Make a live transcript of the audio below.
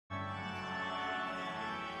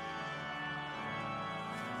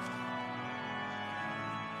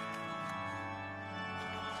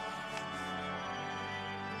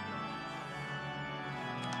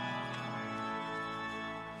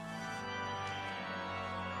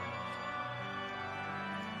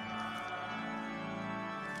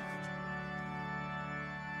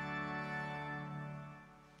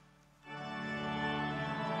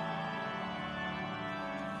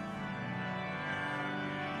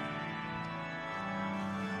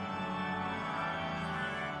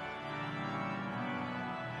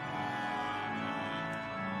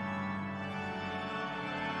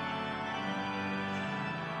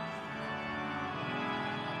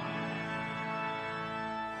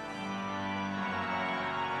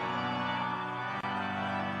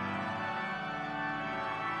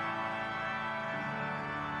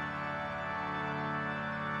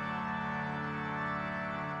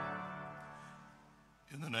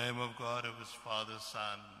In the name of God, of His Father,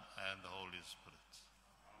 Son, and the Holy Spirit.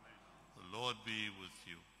 Amen. The Lord be with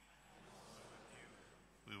you.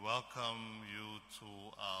 We welcome you to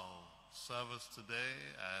our service today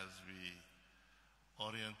as we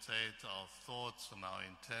orientate our thoughts and our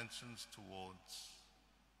intentions towards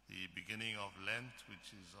the beginning of Lent,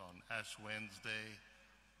 which is on Ash Wednesday,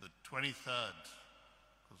 the 23rd,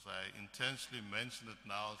 because I intentionally mention it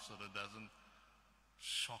now so that it doesn't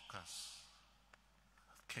shock us.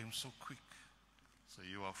 It came so quick. So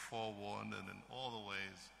you are forewarned and in all the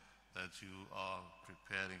ways that you are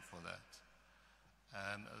preparing for that.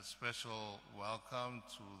 And a special welcome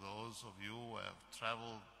to those of you who have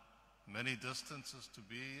traveled many distances to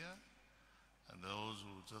be here, and those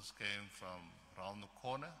who just came from around the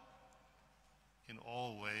corner. In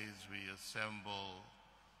all ways, we assemble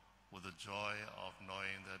with the joy of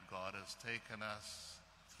knowing that God has taken us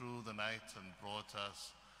through the night and brought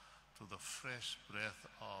us to the fresh breath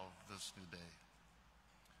of this new day.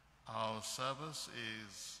 Our service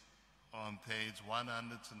is on page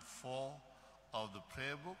 104 of the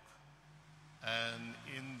prayer book, and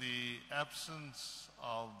in the absence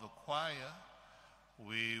of the choir,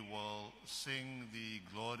 we will sing the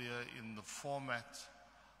Gloria in the format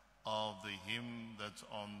of the hymn that's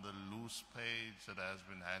on the loose page that has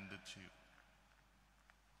been handed to you.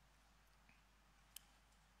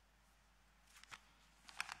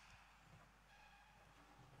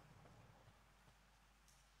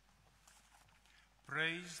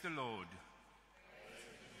 Praise the Lord.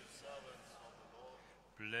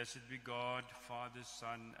 Blessed be God, Father,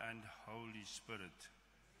 Son, and Holy Spirit.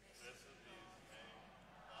 Blessed be His name,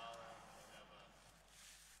 now and forever.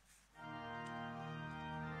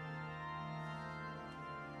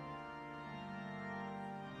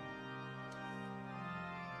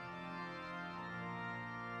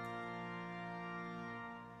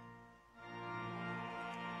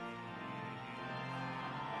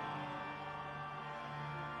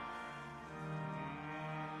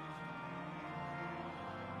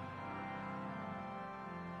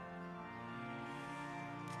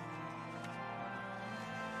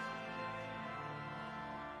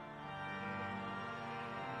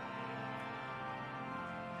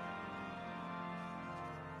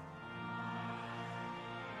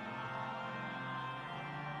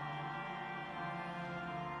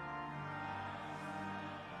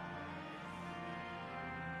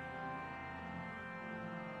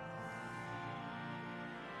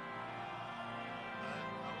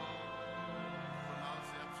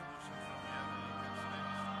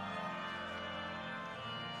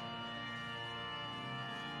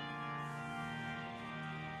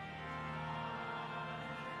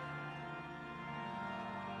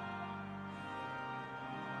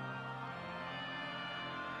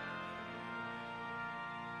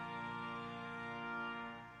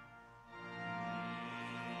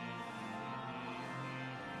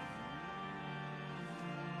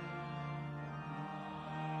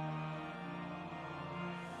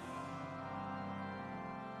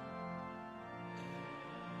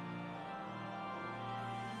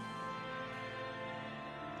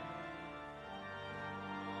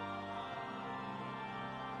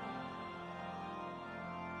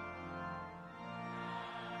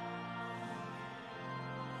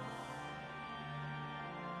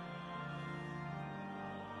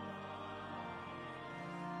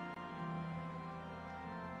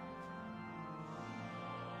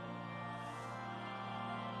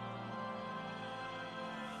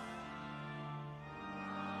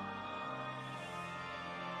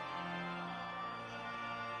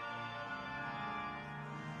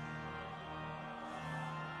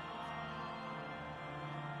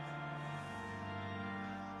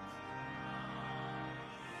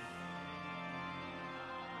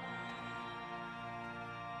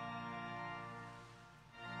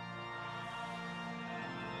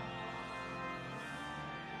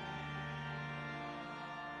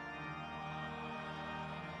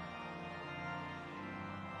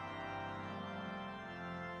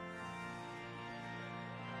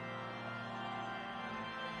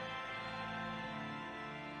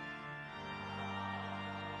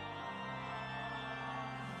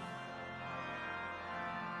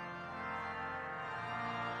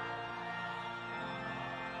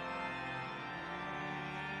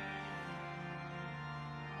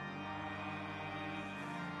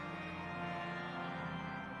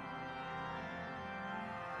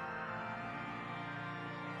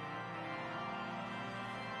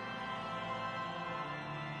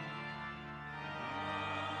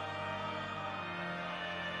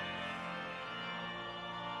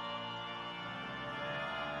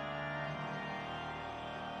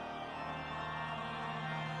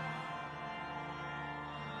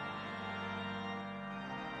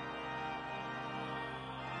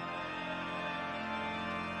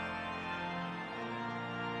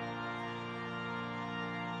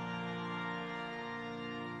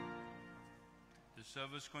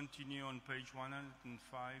 Service continue on page 105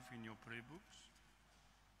 in your prayer books.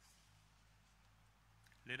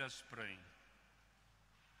 Let us pray.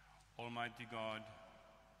 Almighty God,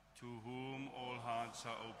 to whom all hearts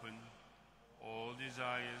are open, all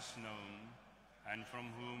desires known, and from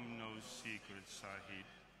whom no secrets are hid,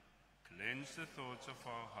 cleanse the thoughts of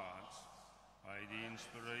our hearts by the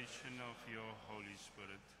inspiration of your Holy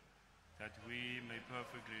Spirit, that we may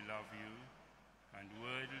perfectly love you and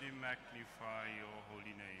worthily magnify your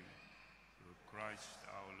holy name, through Christ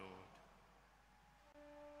our Lord.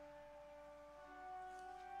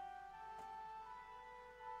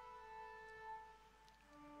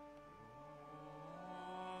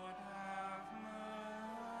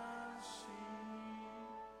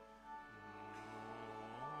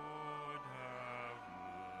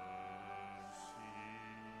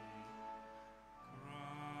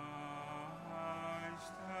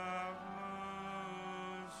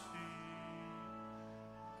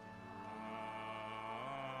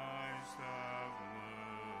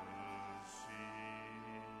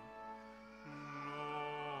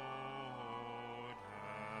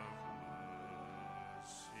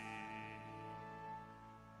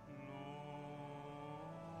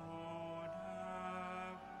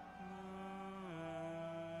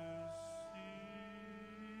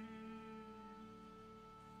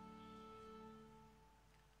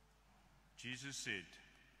 Jesus said,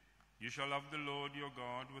 "You shall love the Lord your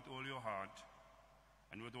God with all your heart,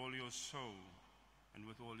 and with all your soul, and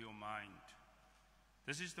with all your mind.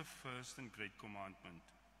 This is the first and great commandment,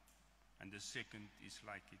 and the second is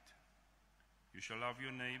like it. You shall love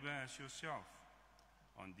your neighbor as yourself.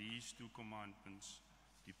 On these two commandments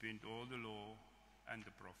depend all the law and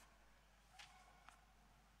the prophet."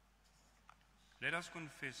 Let us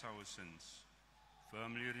confess our sins,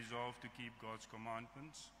 firmly resolve to keep God's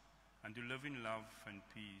commandments, and to live in love and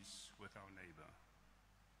peace with our neighbor.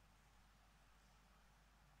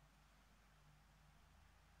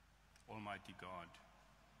 Almighty God,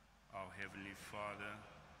 our Heavenly Father,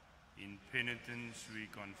 in penitence we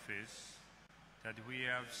confess that we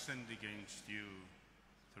have sinned against you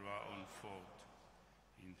through our own fault,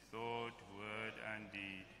 in thought, word, and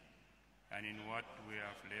deed, and in what we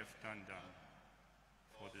have left undone.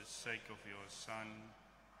 For the sake of your Son,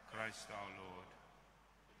 Christ our Lord,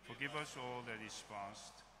 forgive us all that is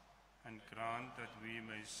past, and grant that we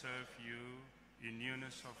may serve you in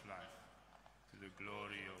newness of life, to the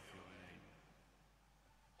glory of your name.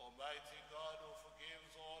 Almighty God, who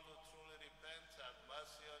forgives all who truly repent, have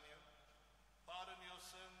mercy on you, pardon your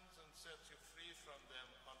sins, and set you free from them,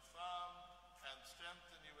 confirm and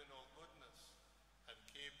strengthen you in all goodness, and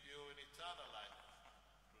keep you in eternal life,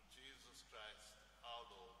 through Jesus Christ our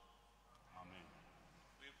Lord. Amen.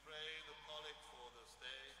 We pray the collect for this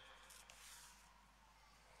day.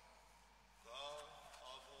 God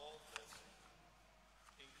of all blessing,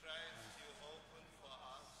 in Christ you open for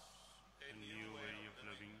us a New way of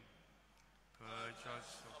living. Purge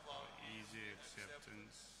us of our easy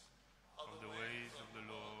acceptance of the ways of the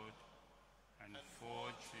Lord, and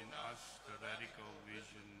forge in us the radical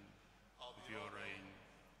vision of your reign,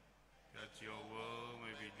 that your will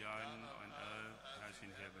may be done on earth as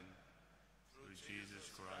in heaven. Through Jesus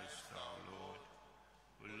Christ our Lord,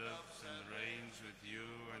 who lives and reigns with you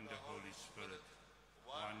and the Holy Spirit,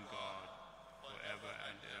 one God, forever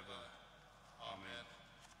and ever. Amen.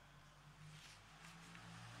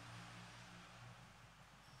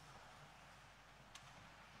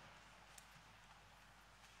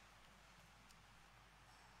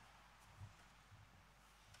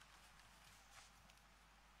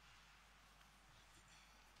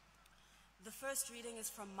 The first reading is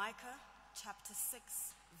from Micah chapter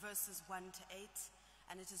 6, verses 1 to 8,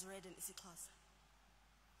 and it is read in isiXhosa.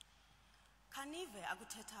 Khanive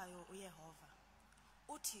akuthethayo uYehova.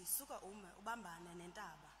 Uthi suka ume ubambane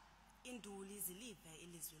nentaba, induli zilive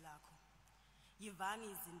ilizwi lakho.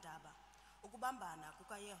 Yivani izindaba, ukubambana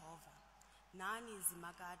kukaYehova, nani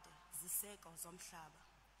zimakade ziseko zomhlaba.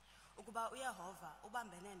 Ukuba uYehova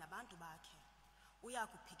ubambene nabantu bakhe,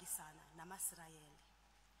 uyakuphikisana namaSirayeli.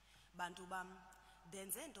 Bantu bam,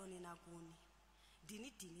 ndenze ntoni na kuni?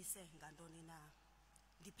 Ndinidinise ngantoni na?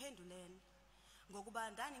 Ndiphenduleni, ngokuba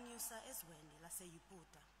ndaninyusa ezweni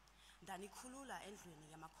laseYiputa, ndanikhulula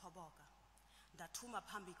endlwini yamakhoboka. Ndathuma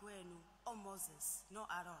phambi kwenu oMoses,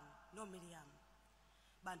 no-Aaron, no-Miriam.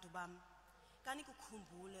 Bantu bam,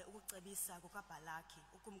 kanikukhumbule ukucebisa kukaBhalaki,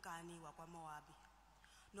 ukumkani wakwaMowabi,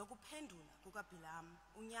 nokuphendula kukaBhilam,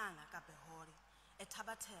 unyana kaBhehori,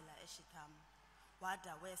 ethabathela eShitham,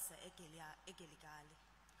 wada wese eGiligali,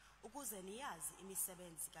 ukuze niyazi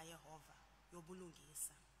imisebenzi kaYehova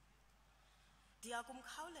yobulungisa. Ndiya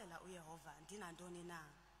kumkhawulela uYehova ndinantoni na?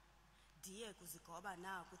 Ndiye kuzigoba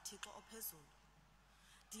na kuThixo ophezulu?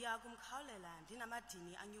 Ndiya kumkhawulela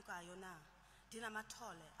ndinamadini anyukayo na?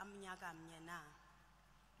 Ndinamathole amnyaka mnye na?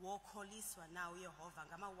 Wokholiswa na uYehova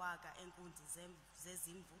ngamawaka eenkunzi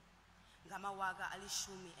zezimvu, ngamawaka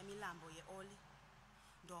 10 emilambo yeoli?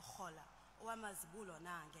 Ndorhola owamazibulo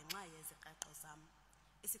na ngenxa yeziqeqo zam,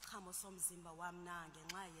 isiqhamo somzimba wam na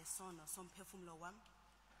ngenxa yesono somphefumlo wam?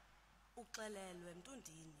 Uxelelwe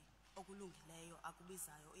mntundini okulungileyo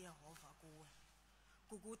akubizayo uYehova kuwe,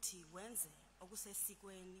 kukuthi wenze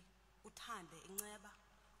okusesikweni, uthande inceba,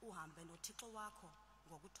 uhambe noThixo wakho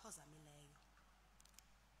ngokuthozamileyo.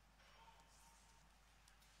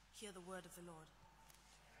 Hear the word of the Lord.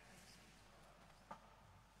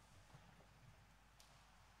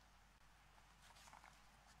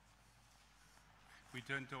 We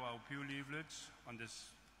turn to our pew leaflets. On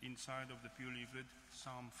this inside of the pew leaflet,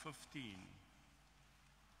 Psalm 15.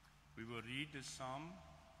 We will read the psalm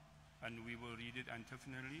and we will read it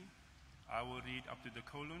antiphonally. I will read up to the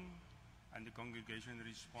colon and the congregation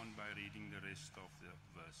respond by reading the rest of the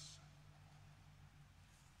verse.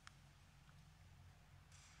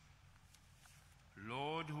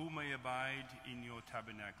 Lord, who may abide in your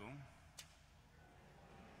tabernacle,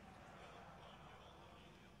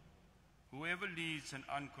 whoever leads an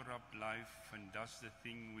uncorrupt life and does the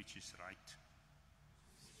thing which is right,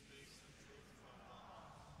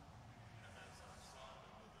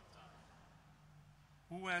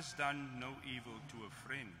 who has done no evil to a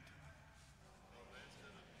friend,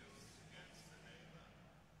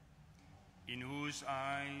 in whose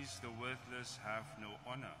eyes the worthless have no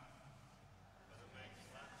honor,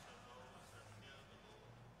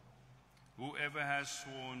 whoever has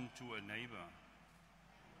sworn to a neighbor,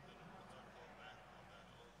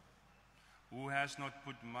 who has not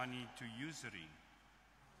put money to usury,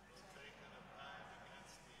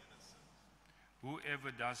 whoever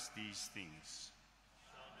does these things,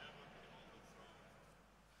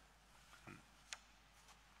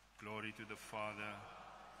 glory to the Father,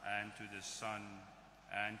 and to the Son,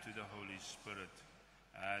 and to the Holy Spirit,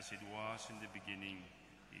 as it was in the beginning,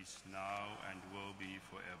 is now, and will be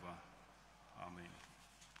forever. Amen.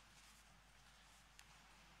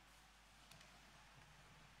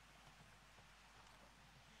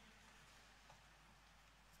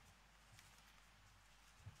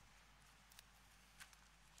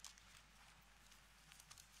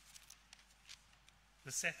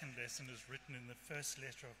 The second lesson is written in the first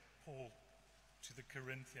letter of Paul to the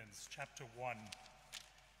Corinthians, chapter 1,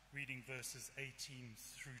 reading verses 18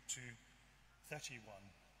 through to 31.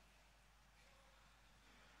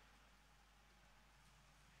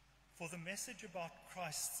 For the message about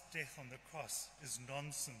Christ's death on the cross is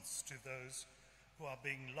nonsense to those who are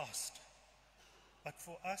being lost, but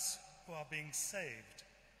for us who are being saved,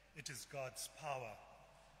 it is God's power.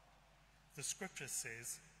 The scripture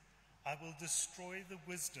says, I will destroy the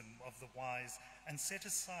wisdom of the wise and set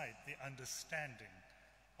aside the understanding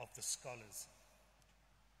of the scholars.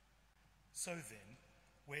 So then,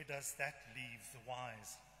 where does that leave the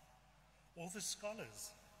wise? Or the scholars?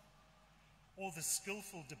 Or the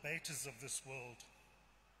skillful debaters of this world?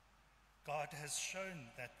 God has shown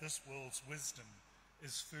that this world's wisdom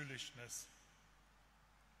is foolishness.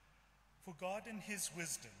 For God in his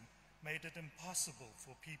wisdom made it impossible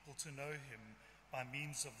for people to know him by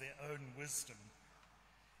means of their own wisdom.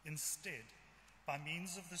 Instead, by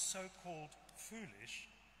means of the so-called foolish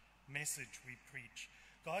message we preach,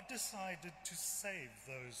 God decided to save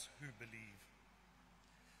those who believe.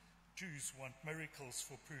 Jews want miracles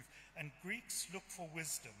for proof, and Greeks look for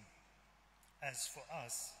wisdom. As for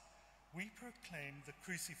us, we proclaim the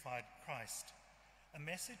crucified Christ, a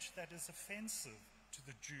message that is offensive to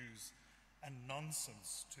the Jews and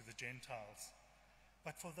nonsense to the Gentiles.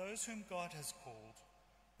 But for those whom God has called,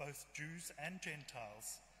 both Jews and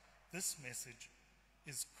Gentiles, this message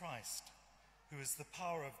is Christ, who is the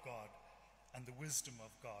power of God and the wisdom of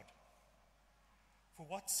God. For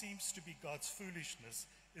what seems to be God's foolishness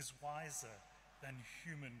is wiser than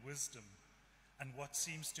human wisdom, and what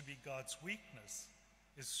seems to be God's weakness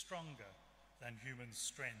is stronger than human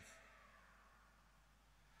strength.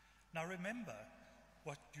 Now remember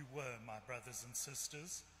what you were, my brothers and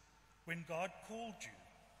sisters, when God called you.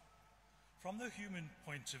 From the human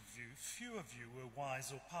point of view, few of you were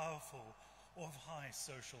wise or powerful or of high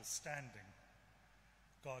social standing.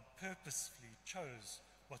 God purposefully chose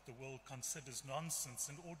what the world considers nonsense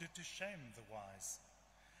in order to shame the wise.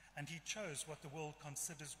 And he chose what the world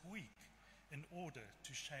considers weak in order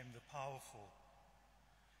to shame the powerful.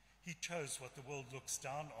 He chose what the world looks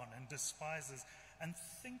down on and despises and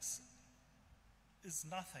thinks is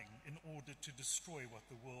nothing in order to destroy what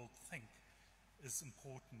the world think is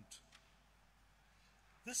important.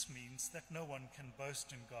 This means that no one can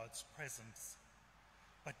boast in God's presence.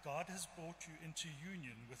 But God has brought you into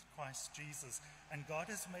union with Christ Jesus, and God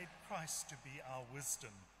has made Christ to be our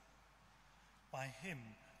wisdom. By him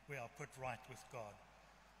we are put right with God.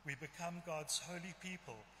 We become God's holy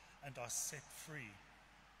people and are set free.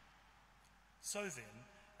 So then,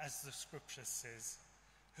 as the scripture says,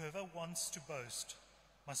 whoever wants to boast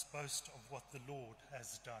must boast of what the Lord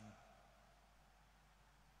has done.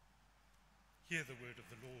 Hear the word of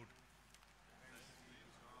the Lord.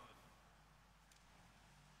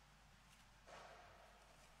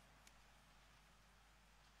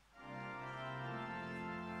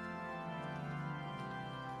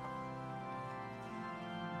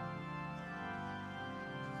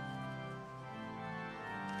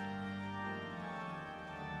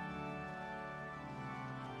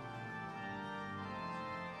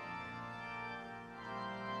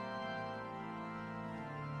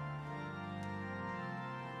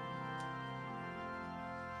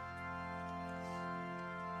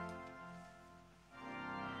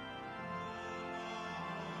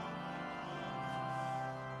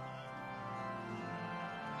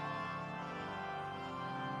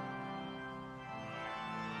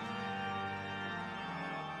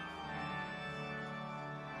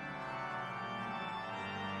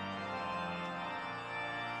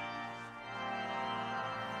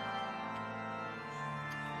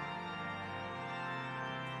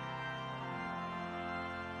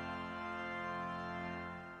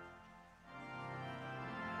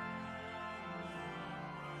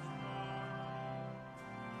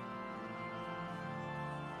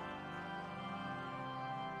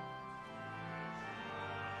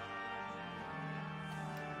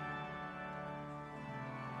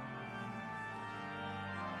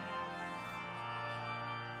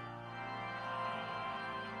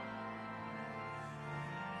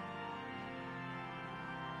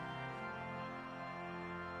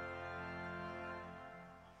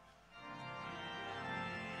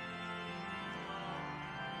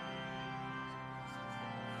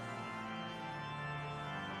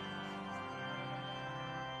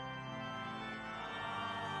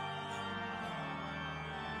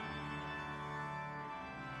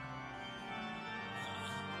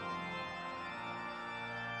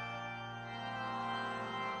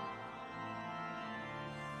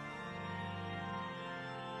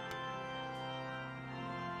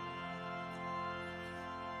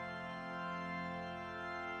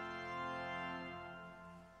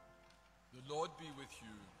 The Lord be with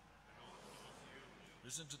you.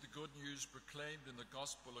 Listen to the good news proclaimed in the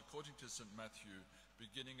Gospel according to St. Matthew,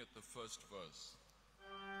 beginning at the first verse.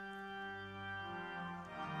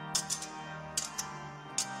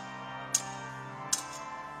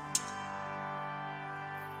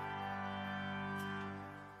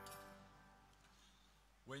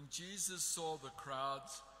 When Jesus saw the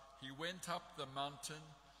crowds, he went up the mountain,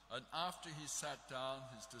 and after he sat down,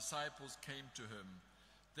 his disciples came to him.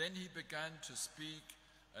 Then he began to speak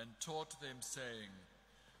and taught them, saying,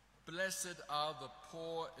 "Blessed are the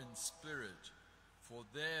poor in spirit, for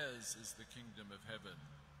theirs is the kingdom of heaven.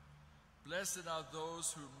 Blessed are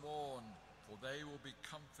those who mourn, for they will be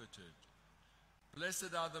comforted.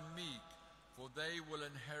 Blessed are the meek, for they will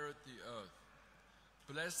inherit the earth.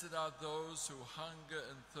 Blessed are those who hunger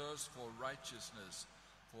and thirst for righteousness,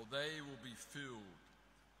 for they will be filled.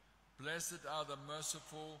 Blessed are the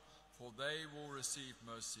merciful, for they will receive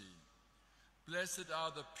mercy. Blessed are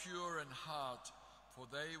the pure in heart, for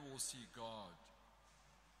they will see God.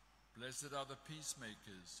 Blessed are the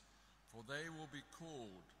peacemakers, for they will be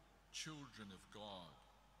called children of God.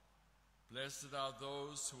 Blessed are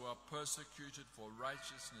those who are persecuted for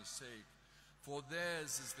righteousness' sake, for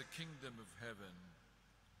theirs is the kingdom of heaven.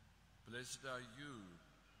 Blessed are you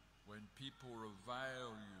when people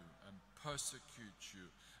revile you and persecute you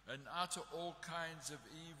and utter all kinds of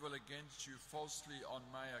evil against you falsely on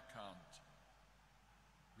my account.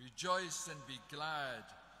 Rejoice and be glad,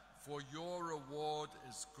 for your reward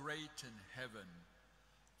is great in heaven.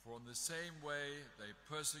 For in the same way they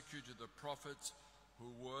persecuted the prophets who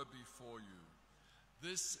were before you."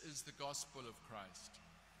 This is the gospel of Christ.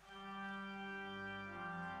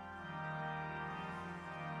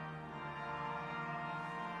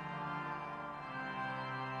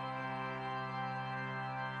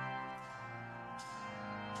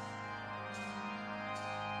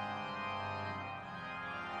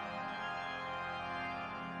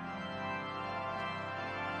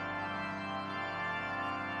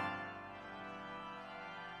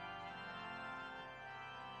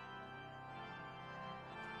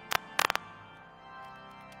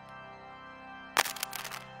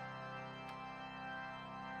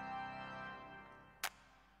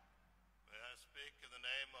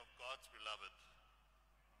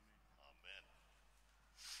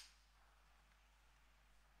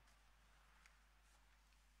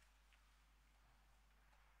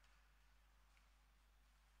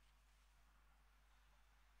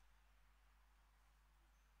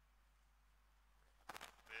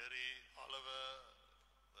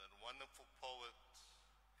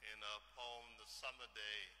 summer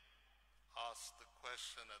day asked the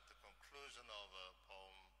question at the conclusion of a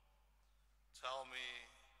poem, tell me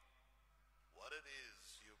what it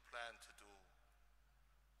is you plan to do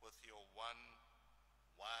with your one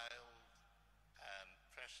wild and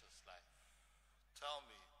precious life. Tell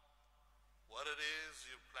me what it is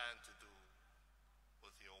you plan to do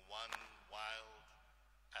with your one wild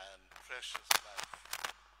and precious life.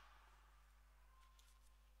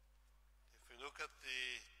 If we look at the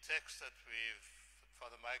text that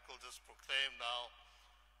Father Michael just proclaimed now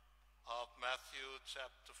of Matthew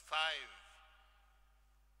chapter 5,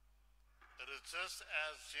 it is just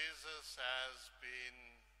as Jesus has been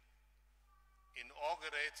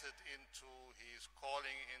inaugurated into his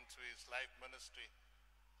calling, into his life ministry,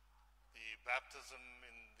 the baptism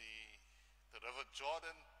in the river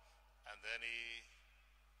Jordan, and then he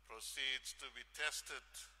proceeds to be tested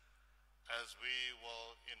as we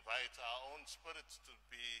will invite our own spirits to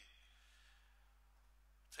be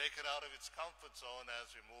taken out of its comfort zone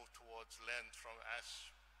as we move towards Lent from Ash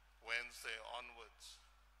Wednesday onwards.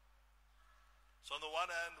 So on the one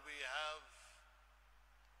hand, we have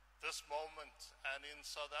this moment, and in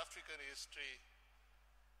South African history,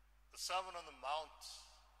 the Sermon on the Mount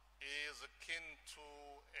is akin to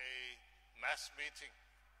a mass meeting.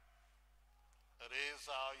 It is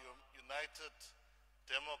our United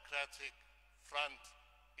Democratic Front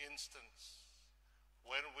instance,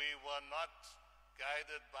 when we were not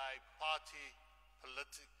guided by party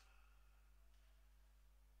politics,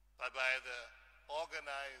 but by the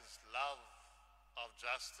organized love of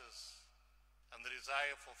justice and the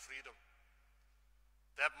desire for freedom.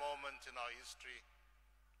 That moment in our history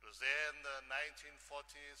was there in the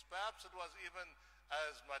 1940s. Perhaps it was even,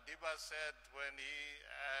 as Madiba said when he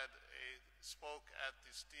spoke at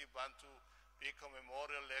the Steve Bantu Biko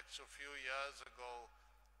Memorial Lecture a few years ago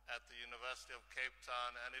at the University of Cape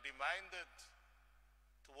Town, and he reminded,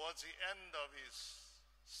 towards the end of his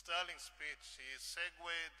sterling speech, he segued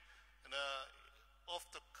in an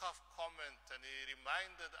off-the-cuff comment, and he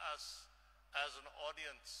reminded us as an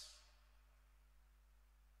audience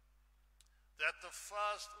that the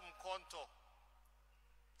first umkhonto,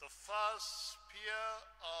 the first spear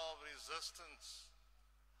of resistance,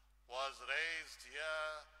 was raised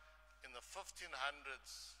here in the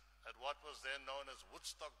 1500s at what was then known as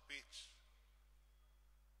Woodstock Beach,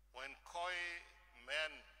 when Khoi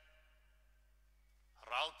men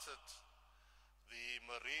routed the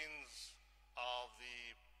Marines of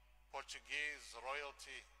the Portuguese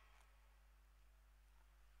royalty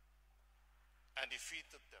and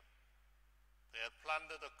defeated them. They had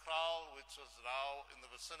plundered a kraal which was now in the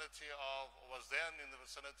vicinity of, or was then in the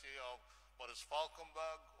vicinity of what is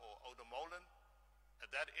Valkenburg or Oudemolen, at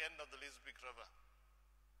that end of the Liesbeek River.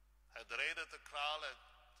 Had raided the kraal, had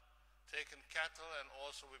taken cattle and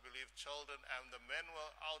also, we believe, children, and the men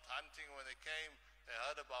were out hunting. When they came, they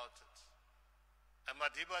heard about it. And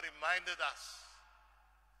Madiba reminded us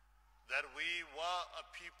that we were a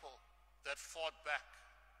people that fought back,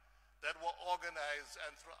 that were organized,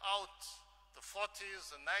 and throughout the 40s,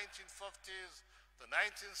 the 1950s, the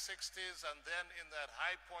 1960s, and then in that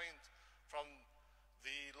high point from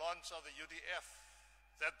the launch of the UDF,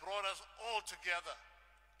 that brought us all together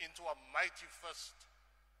into a mighty fist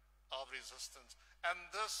of resistance. And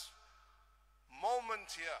this moment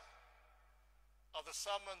here of the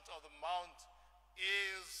Sermon on the Mount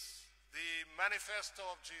is the manifesto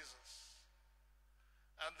of Jesus.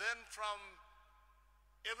 And then from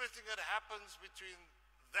everything that happens between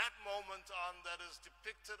that moment on, that is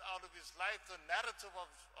depicted out of his life, the narrative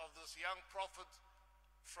of this young prophet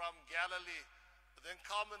from Galilee, then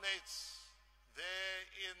culminates there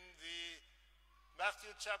in the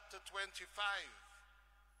Matthew chapter 25,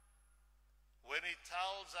 when he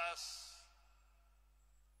tells us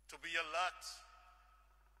to be alert.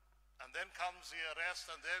 And then comes the arrest,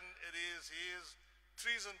 and then it is his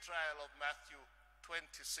treason trial of Matthew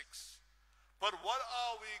 26. But what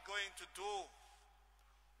are we going to do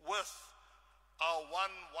with our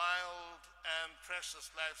one wild and precious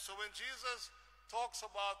life? So when Jesus talks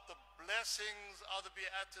about the blessings of the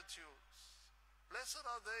Beatitudes, blessed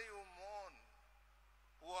are they who mourn,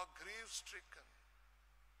 who are grief-stricken.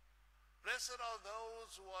 Blessed are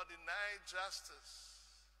those who are denied justice.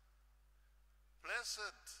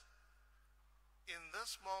 Blessed in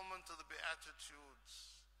this moment of the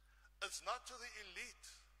Beatitudes, it's not to the elite,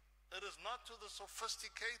 it is not to the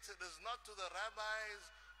sophisticated, it is not to the rabbis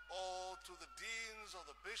or to the deans or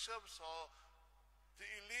the bishops or the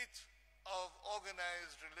elite of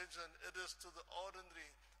organized religion. It is to the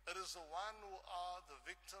ordinary. It is the one who are the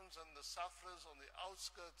victims and the sufferers on the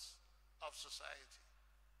outskirts of society.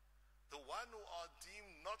 the one who are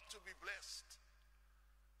deemed not to be blessed,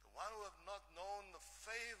 the one who have not known the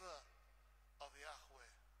favor of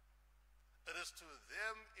Yahweh. It is to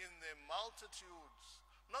them in their multitudes,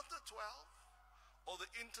 not the 12, or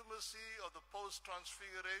the intimacy of the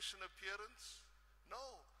post-transfiguration appearance.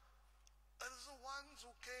 No, it is the ones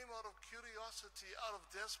who came out of curiosity, out of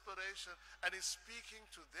desperation, and is speaking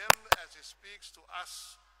to them as he speaks to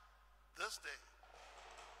us this day.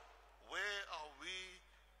 Where are we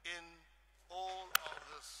in all of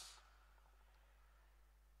this?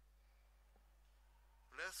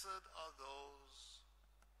 Blessed are those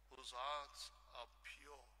whose hearts are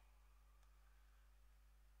pure.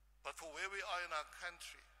 But for where we are in our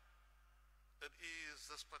country, it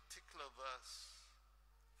is this particular verse,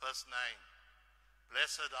 verse 9.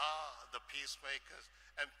 Blessed are the peacemakers.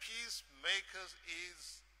 And peacemakers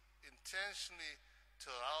is intentionally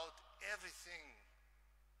to rout everything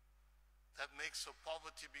that makes for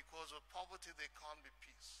poverty, because with poverty there can't be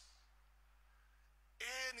peace.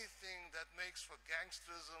 Anything that makes for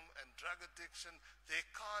gangsterism and drug addiction, there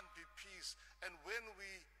can't be peace. And when we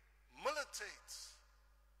militate,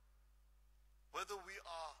 whether we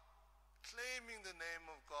are claiming the name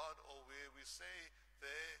of God or where we say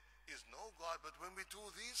there is no God, but when we do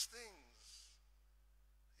these things,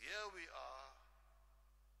 here we are,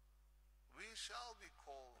 we shall be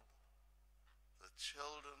called the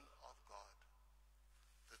children of God.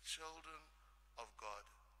 The children of God.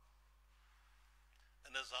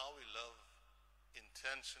 And that's how we live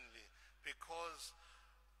intentionally, because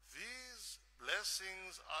these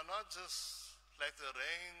blessings are not just like the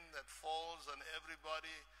rain that falls on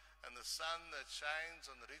everybody and the sun that shines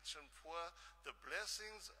on the rich and poor. The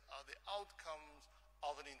blessings are the outcomes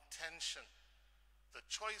of an intention, the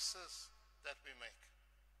choices that we make.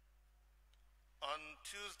 On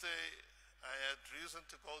Tuesday, I had reason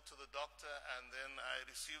to go to the doctor, and then I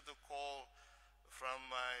received a call from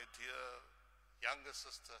my dear younger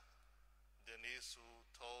sister, Denise, who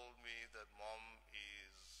told me that Mom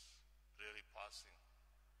is really passing.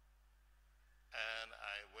 And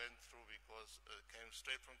I went through, because it came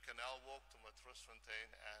straight from Canal Walk to Matroosfontein,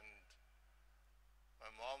 and my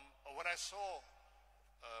mom, when I saw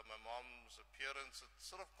my mom's appearance, it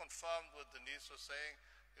sort of confirmed what Denise was saying.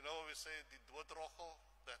 You know, we say the doodrochel,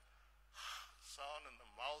 that sound, and the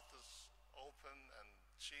mouth is open and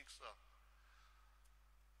cheeks are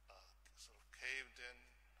sort of caved in.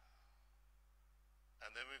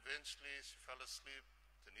 And then eventually she fell asleep.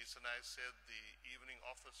 Denise and I said the evening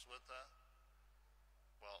office with her.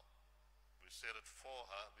 Well, we said it for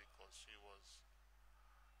her because she was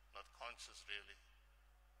not conscious really.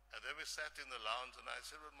 And then we sat in the lounge, and I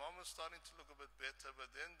said, well, Mom is starting to look a bit better.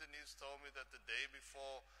 But then Denise told me that the day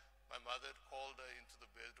before, my mother had called her into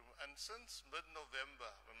the bedroom. And since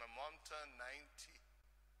mid-November, when my mom turned 90,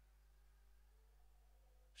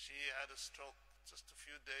 she had a stroke just a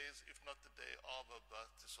few days, if not the day of her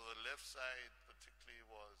birthday. So the left side particularly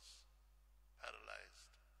was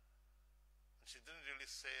paralyzed. And she didn't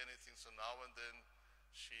really say anything, so now and then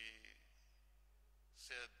she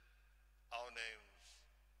said our names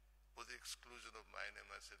with the exclusion of my name.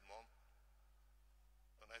 I said, Mom,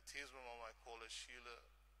 when I tease my mom, I call her Sheila.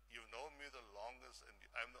 You've known me the longest, and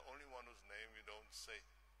I'm the only one whose name you don't say.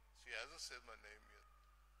 She hasn't said my name yet.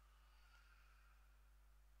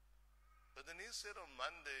 But Denise said on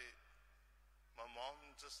Monday, my mom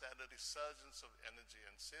just had a resurgence of energy,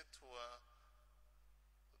 and said to her with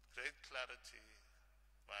great clarity,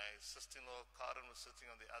 my sister-in-law Karen was sitting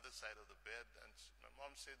on the other side of the bed, and my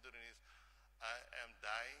mom said to Denise, I am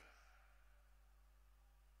dying.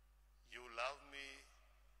 You love me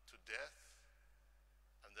to death,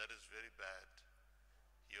 and that is very bad.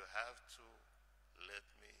 You have to let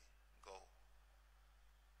me go.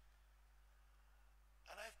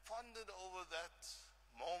 And I've pondered over that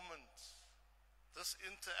moment, this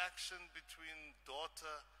interaction between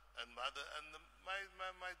daughter and mother. And my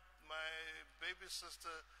baby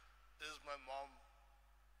sister is my mom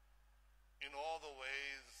in all the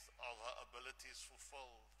ways of her abilities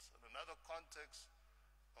fulfilled. In another context,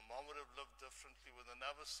 my mom would have lived differently with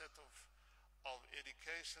another set of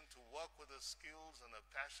education to work with her skills and her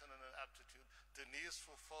passion and her aptitude. Denise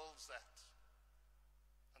fulfills that.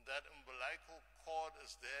 And that umbilical cord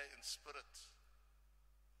is there in spirit.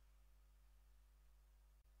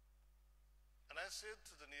 And I said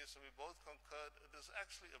to Denise, and we both concurred, it is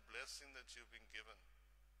actually a blessing that you've been given.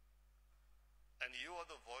 And you are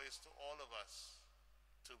the voice to all of us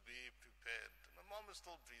to be prepared. My mom is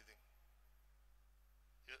still breathing.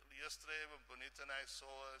 Yesterday when Bonita and I saw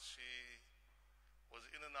her, she was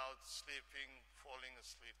in and out, sleeping, falling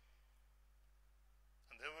asleep.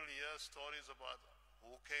 And then we'll hear stories about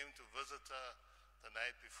who came to visit her the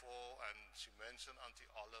night before, and she mentioned Auntie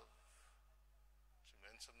Olive. She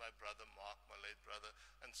mentioned my brother Mark, my late brother.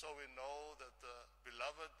 And so we know that the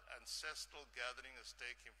beloved ancestral gathering is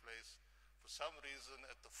taking place for some reason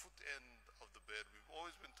at the foot end of the bed. We've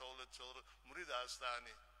always been told that children, Murida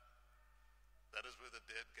Astani, that is where the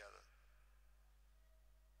dead gather.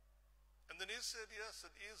 And then he said, yes,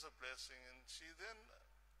 it is a blessing. And she then,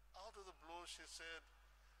 out of the blue, she said,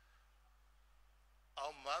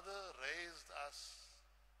 our mother raised us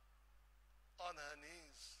on her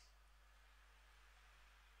knees.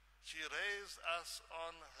 She raised us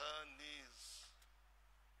on her knees.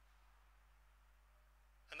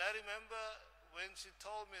 And I remember when she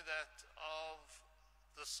told me that of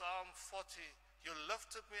the Psalm 40, you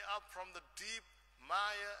lifted me up from the deep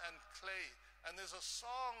mire and clay. And there's a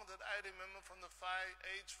song that I remember from the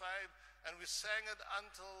age 5, and we sang it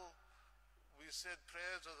until we said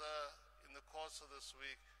prayers with her in the course of this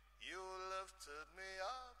week. You lifted me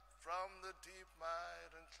up from the deep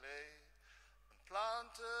mire and clay, and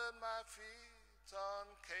planted my feet on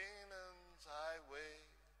Canaan's highway.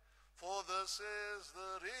 For this is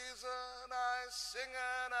the reason I sing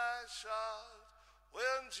and I shout,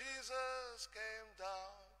 when Jesus came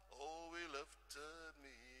down, oh, he lifted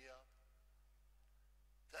me up.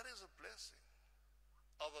 That is a blessing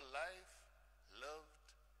of a life lived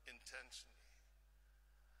intentionally.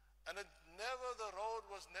 And the road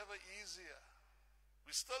was never easier.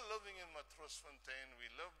 We're still living in Matroosfontein. We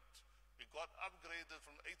got upgraded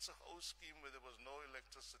from Eitzig-O scheme where there was no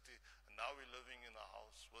electricity, and now we're living in a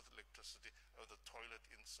house with electricity, with a toilet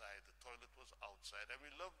inside. The toilet was outside. And we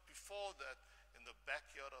lived before that in the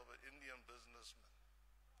backyard of an Indian businessman.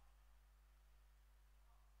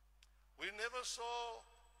 We never saw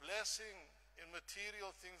blessing in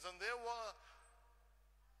material things. And there were,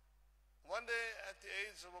 one day at the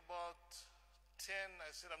age of about 10, I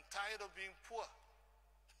said, I'm tired of being poor.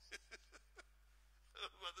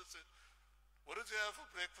 Mother said, what did you have for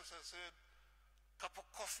breakfast? I said, cup of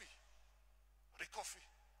coffee, coffee,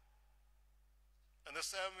 and a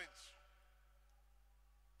sandwich.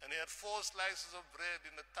 And he had 4 slices of bread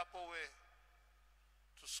in a Tupperware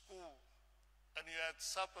to school. And you had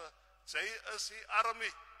supper. Jai is the army.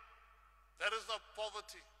 That is not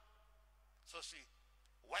poverty. So she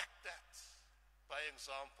whacked that by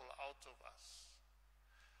example out of us.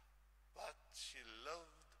 But she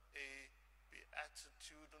lived a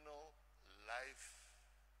beatitudinal life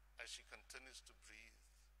as she continues to breathe.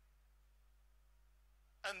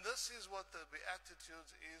 And this is what the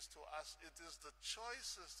Beatitudes is to us. It is the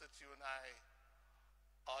choices that you and I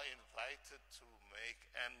are invited to make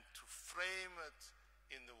and to frame it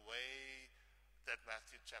in the way that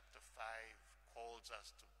Matthew chapter 5 calls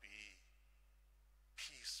us to be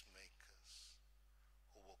peacemakers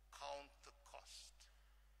who will count the cost.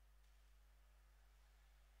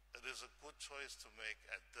 It is a good choice to make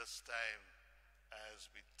at this time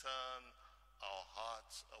as we turn our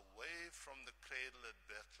hearts away from the cradle at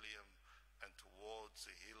Bethlehem and towards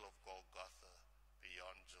the hill of Golgotha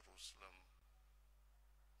beyond Jerusalem,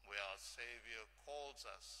 where our Savior calls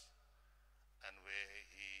us and where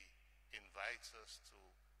he invites us to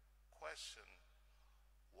question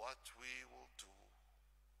what we will do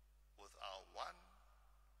with our one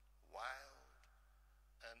wild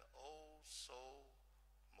and oh so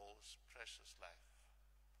most precious life.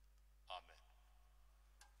 Amen.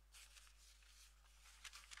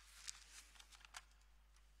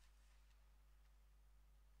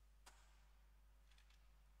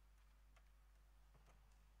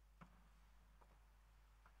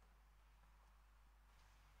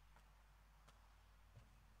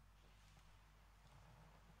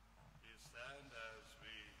 We stand as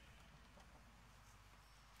we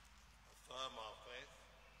affirm our faith.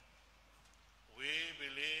 We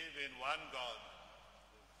believe in one God,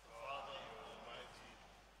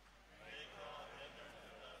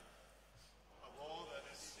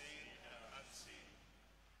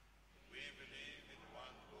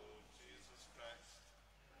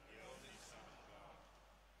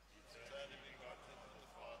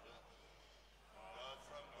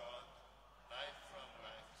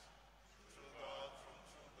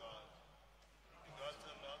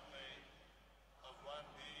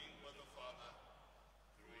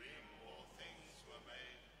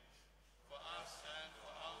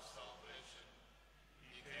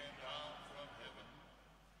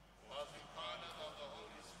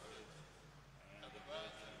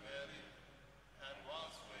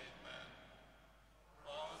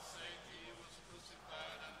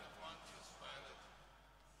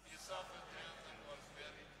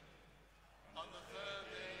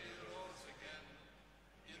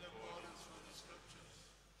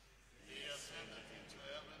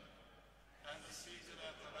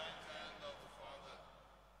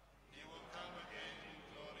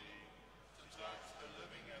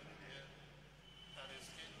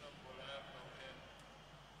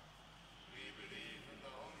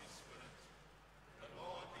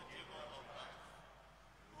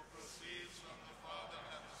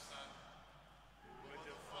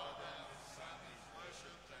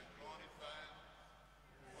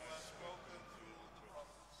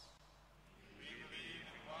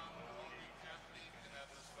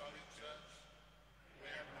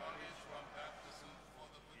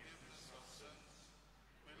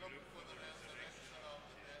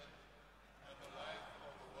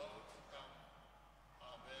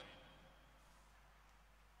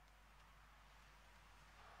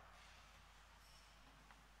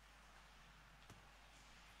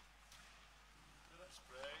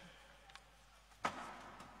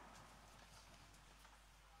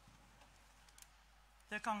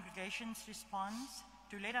 The congregation's response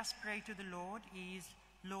to let us pray to the Lord is,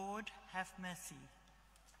 Lord, have mercy.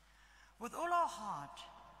 With all our heart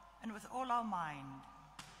and with all our mind,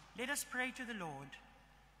 let us pray to the Lord.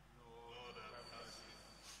 Lord, have mercy.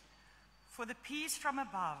 For the peace from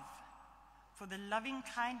above, for the loving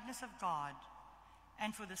kindness of God,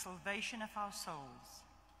 and for the salvation of our souls,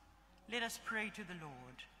 let us pray to the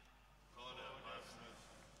Lord. Lord, have mercy.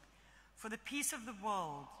 For the peace of the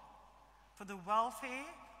world, for the welfare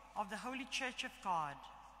of the Holy Church of God,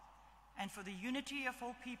 and for the unity of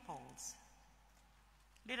all peoples,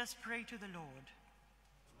 let us pray to the Lord.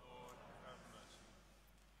 Lord, have mercy.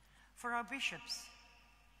 For our bishops,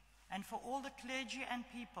 and for all the clergy and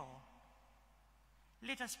people,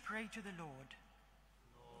 let us pray to the Lord.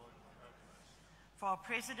 Lord, have mercy. For our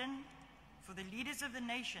president, for the leaders of the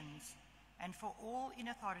nations, and for all in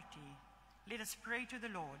authority, let us pray to the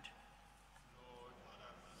Lord. Lord,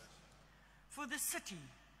 have mercy. For the city,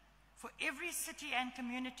 for every city and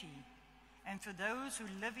community, and for those who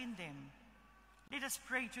live in them, let us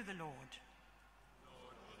pray to the Lord.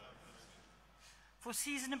 Lord, have mercy. For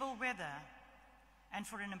seasonable weather, and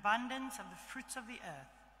for an abundance of the fruits of the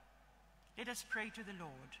earth, let us pray to the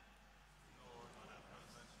Lord. Lord, have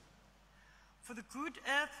mercy. For the good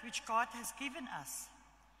earth which God has given us,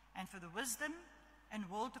 and for the wisdom and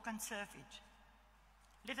will to conserve it,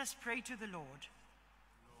 let us pray to the Lord.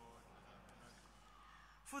 Lord, have mercy.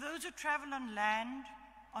 For those who travel on land,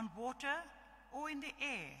 on water, or in the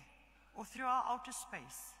air, or through our outer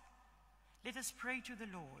space, let us pray to the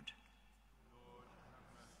Lord. Lord, have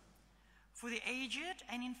mercy. For the aged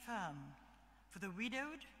and infirm, for the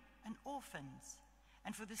widowed and orphans,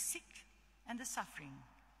 and for the sick and the suffering,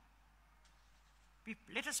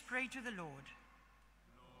 let us pray to the Lord.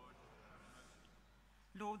 Lord, have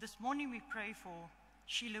mercy. Lord, this morning we pray for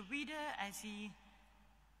Sheila Wieder as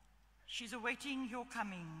she's awaiting your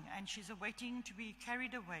coming, and she's awaiting to be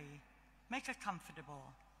carried away. Make her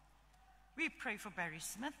comfortable. We pray for Barry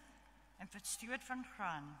Smith and for Stuart van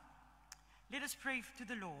Graan. Let us pray to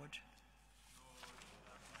the Lord.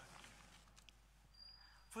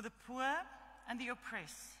 For the poor and the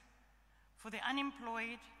oppressed, for the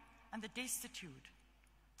unemployed and the destitute,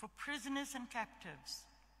 for prisoners and captives,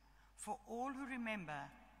 for all who remember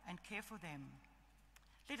and care for them.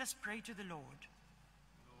 Let us pray to the Lord.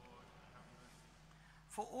 Lord, have mercy.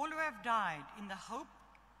 For all who have died in the hope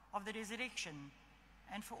of the resurrection,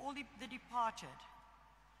 and for all the departed,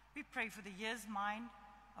 we pray for the year's mind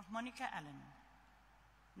of Monica Allen.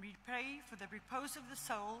 We pray for the repose of the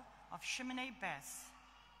soul of Shimene Bass.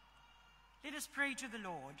 Let us pray to the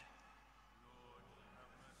Lord. Lord,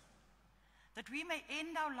 have mercy. That we may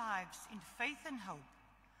end our lives in faith and hope,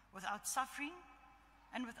 without suffering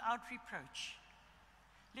and without reproach.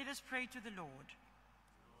 Let us pray to the Lord.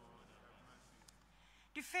 Lord, have mercy.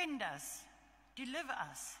 Defend us, deliver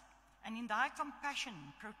us, and in thy compassion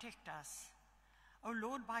protect us, O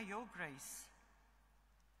Lord, by your grace.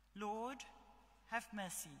 Lord, have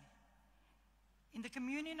mercy. In the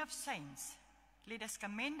communion of saints, let us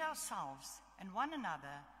commend ourselves and one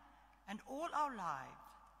another and all our lives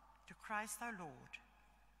to Christ our Lord.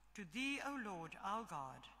 To thee, O Lord, our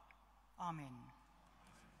God. Amen.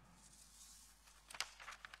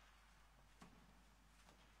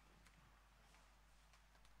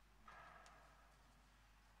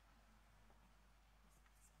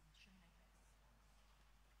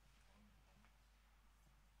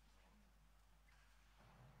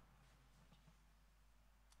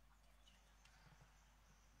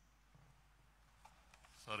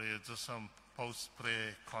 Sorry, it's just some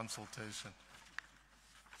post-prayer consultation.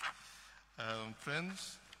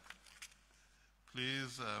 Friends,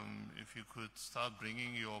 please, if you could start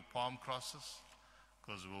bringing your palm crosses,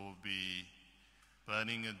 because we'll be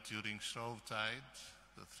burning it during Shrovetide,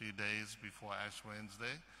 the 3 days before Ash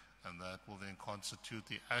Wednesday, and that will then constitute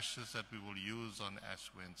the ashes that we will use on Ash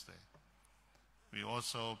Wednesday. We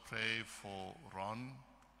also pray for Ron,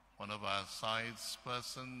 one of our sides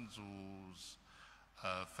persons whose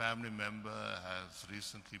family member has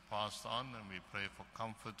recently passed on, and we pray for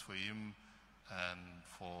comfort for him and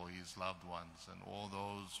for his loved ones and all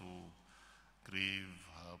those who grieve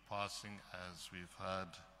her passing, as we've heard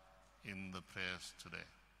in the prayers today.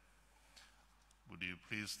 Would you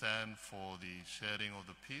please stand for the sharing of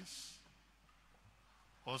the peace?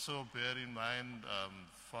 Also bear in mind,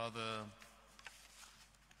 Father,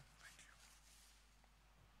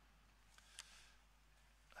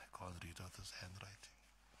 I can't read out his handwriting.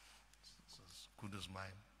 It's as good as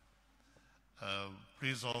mine.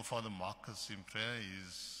 Please all Father Marcus in prayer.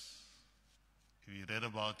 We read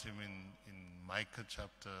about him in Micah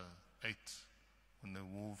chapter 8, when they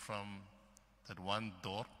moved from that one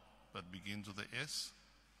dorp that begins with a S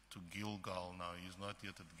to Gilgal. Now, he's not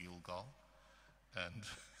yet at Gilgal, and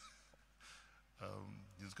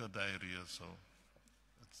he's got diarrhea, so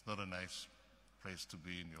it's not a nice place to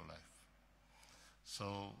be in your life.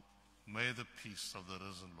 So may the peace of the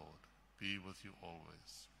risen Lord be with you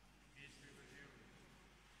always.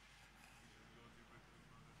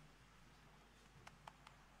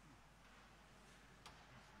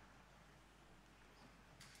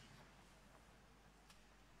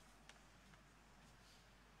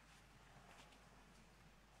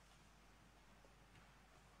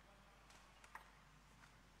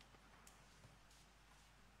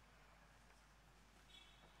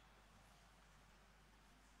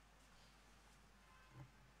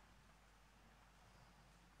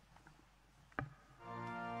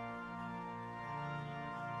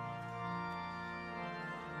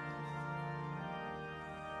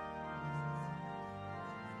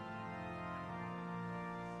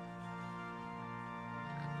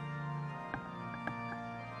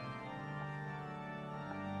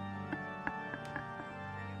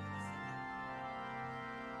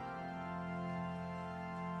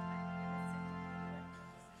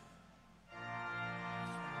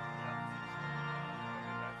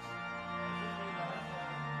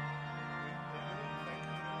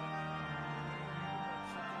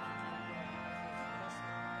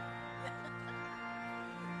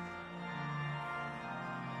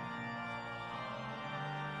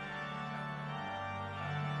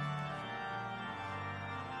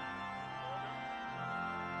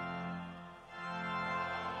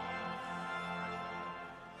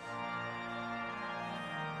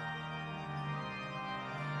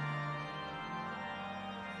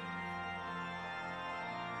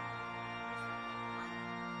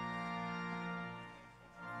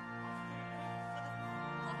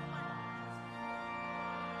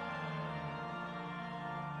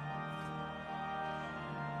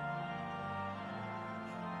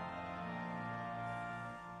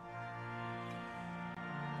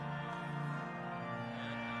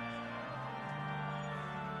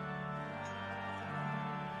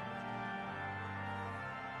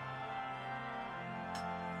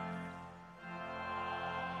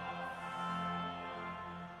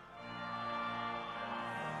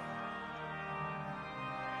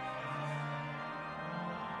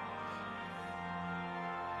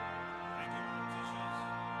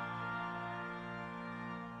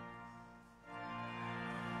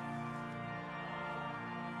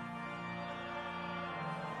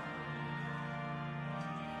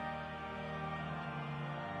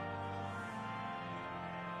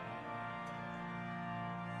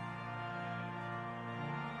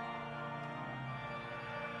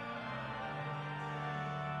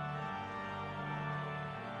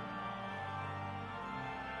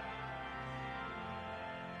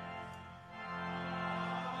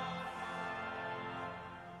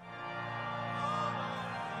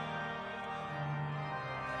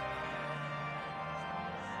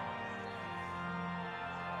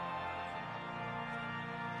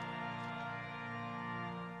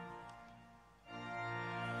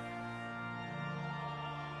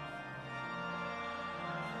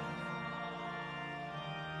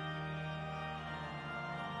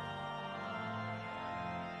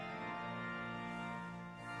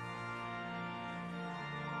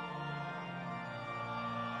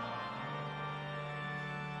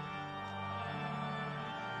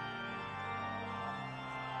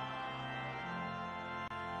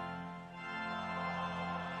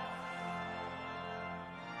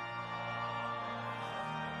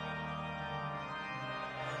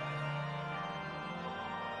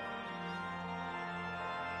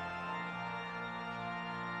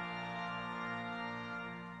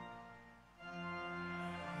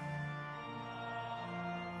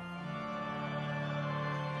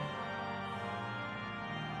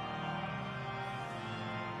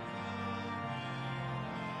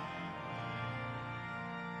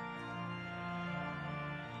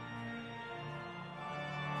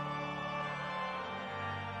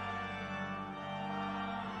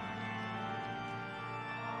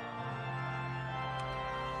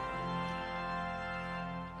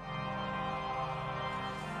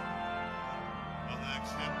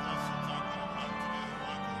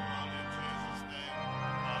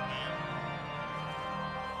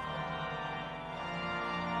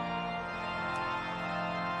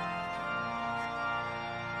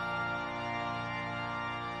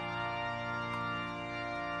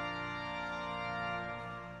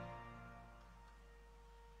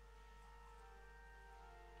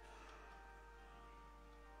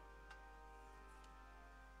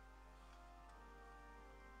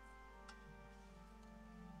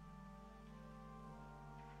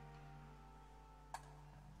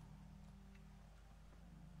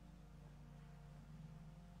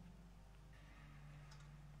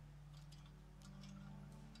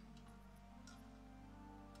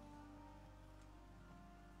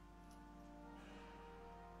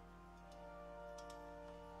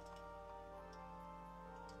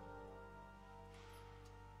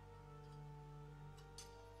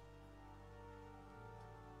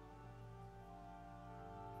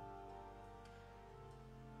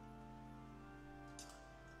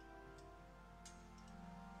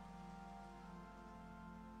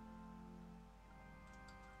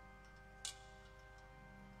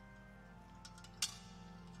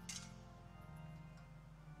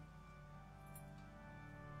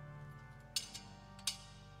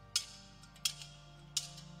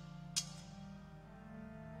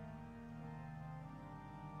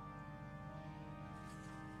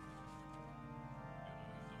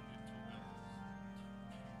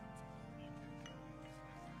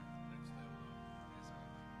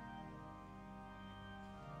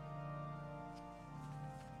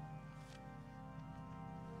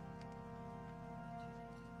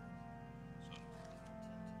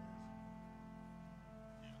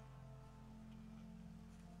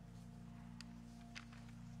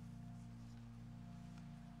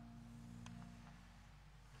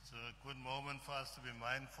 good moment for us to be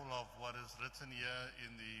mindful of what is written here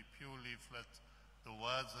in the pew leaflet, the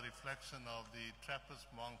words, the reflection of the Trappist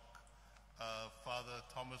monk, Father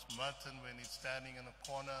Thomas Merton, when he's standing in a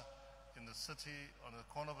corner in the city, on the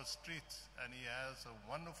corner of a street, and he has a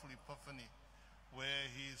wonderful epiphany where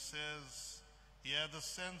he says he had a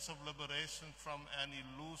sense of liberation from an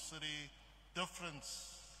illusory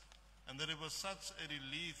difference, and that it was such a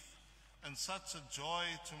relief and such a joy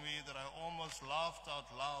to me that I almost laughed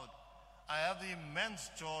out loud. I have the immense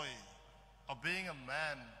joy of being a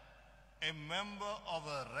man, a member of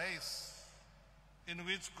a race in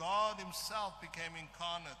which God himself became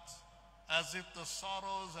incarnate, as if the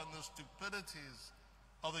sorrows and the stupidities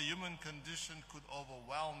of the human condition could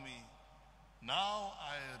overwhelm me. Now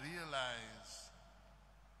I realize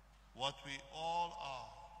what we all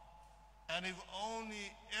are. And if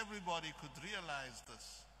only everybody could realize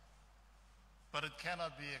this. But it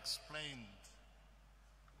cannot be explained.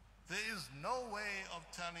 There is no way of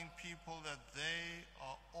telling people that they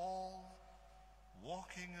are all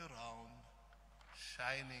walking around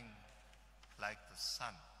shining like the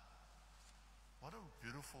sun. What a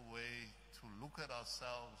beautiful way to look at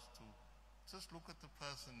ourselves, to just look at the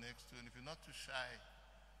person next to you. And if you're not too shy,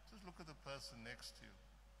 just look at the person next to you.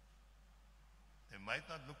 They might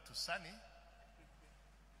not look too sunny,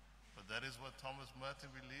 but that is what Thomas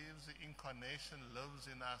Merton believes. The incarnation lives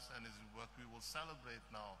in us and is what we will celebrate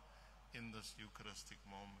now in this Eucharistic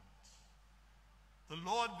moment. The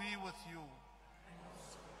Lord be with you.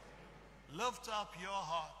 Lift up your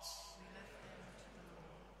hearts.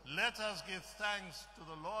 Let us give thanks to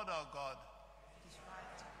the Lord our God.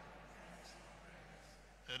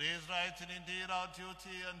 It is right and indeed our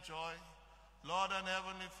duty and joy, Lord and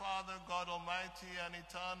Heavenly Father, God Almighty and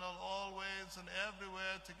eternal, always and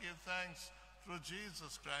everywhere to give thanks through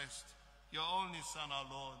Jesus Christ, your only Son,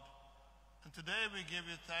 our Lord. And today we give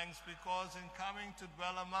you thanks because in coming to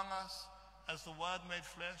dwell among us as the Word made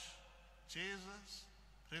flesh, Jesus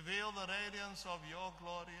revealed the radiance of your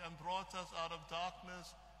glory and brought us out of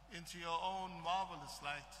darkness into your own marvelous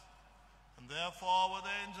light. And therefore, with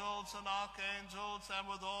angels and archangels and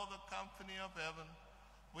with all the company of heaven,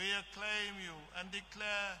 we acclaim you and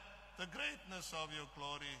declare the greatness of your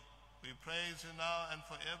glory. We praise you now and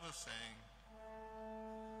forever, saying,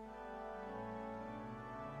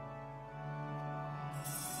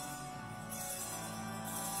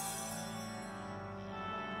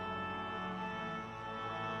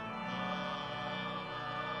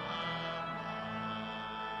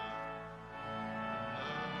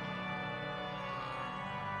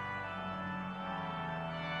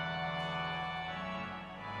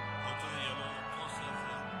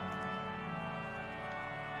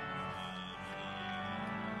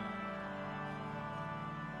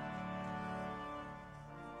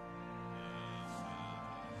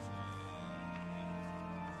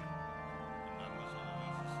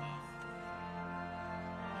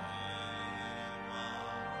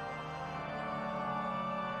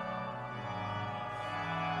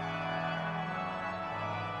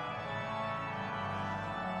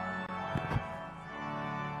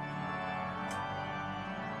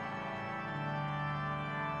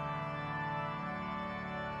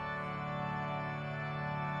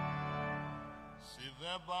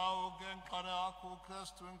 Siveba ugenkane aku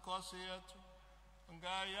Kristu inkosi yetu,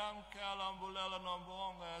 ngayamkela mbulela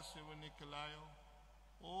nombonga esiwunikelayo,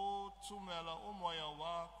 uthumela umoya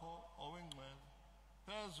wakho owengcwele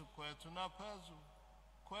phezu kwethu naphezu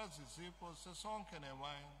kwezizipho sesonke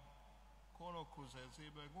newayini, khona ukuze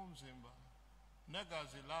zibe ngumzimba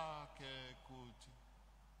negazi lakhe kuthi.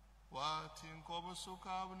 Wathi inkomo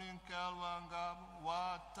sukabu ninkelwa ngabo,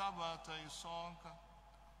 watabatha isonka,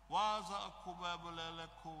 waza akubabulele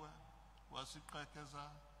kuwe,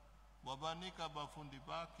 wasiqhekeza, wabanika abafundi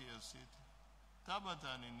bakhe esithi,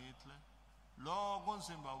 tabathani nitle, lo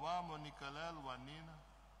ngumzimba wami onikelelwa nina,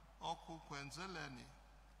 okukwenzeleni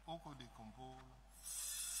ukudikhumbula.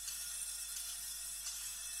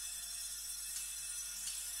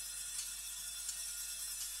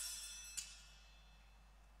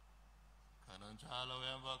 Kananjalo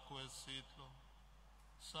emva kwesitlo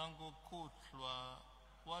sangokuhlwa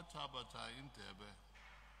wathabatha indebe,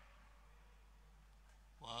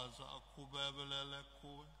 waza akubebelele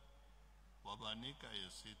kuwe, wabanika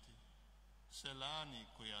esithi, selani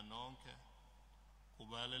kuya nonke,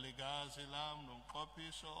 kuba ligazi lam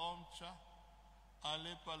nomqophisho omtsha,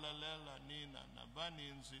 alipalalela nina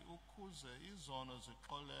nabaninzi ukuze izono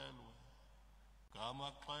zixolelwe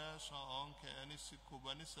ngamaxesha onke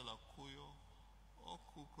enisikubanisela kuyo,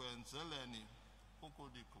 okukwenzeleni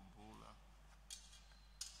ukudikhumbula.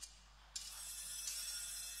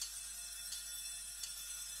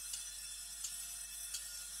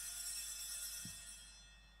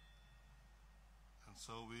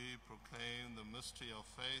 So we proclaim the mystery of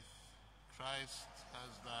faith. Christ has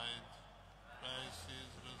died. Christ is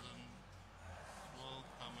risen. Will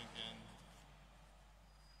come again.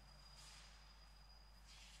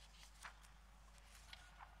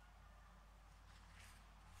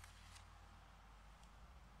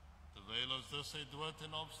 Terwyl ons dus sy dood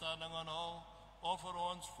en opstanding aanhou, offer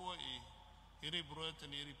ons voor u hierdie brood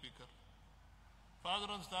en hierdie pieker.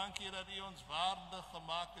 Vader, ons dank u dat u ons waardig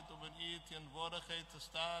gemaakt het om in u teenwoordigheid te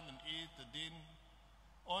staan en u te dien.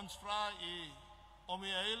 Ons vra u om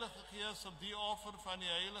die Heilige Gees op die offer van die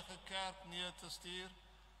Heilige Kerk neer te stuur.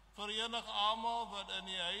 Verenig almal wat in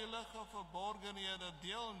die heilige verborgenhede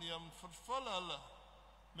deelneem, vervul hulle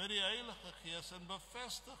met die Heilige Gees en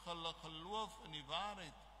bevestig hulle geloof in die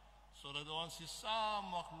waarheid, sodat ons die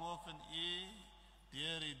saam mag loof in u,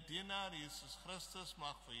 deur die dienaar Jesus Christus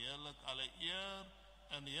mag verheerlik. Alle eer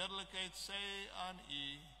en heerlikheid sy aan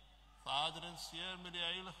u, Vader en Seun met die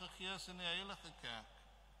Heilige Gees en die Heilige Kerk,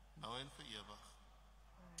 nou en vir ewig.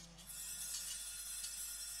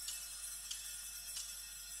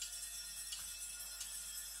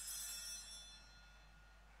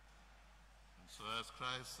 And so as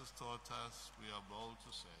Christ has taught us, we are bold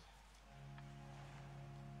to say,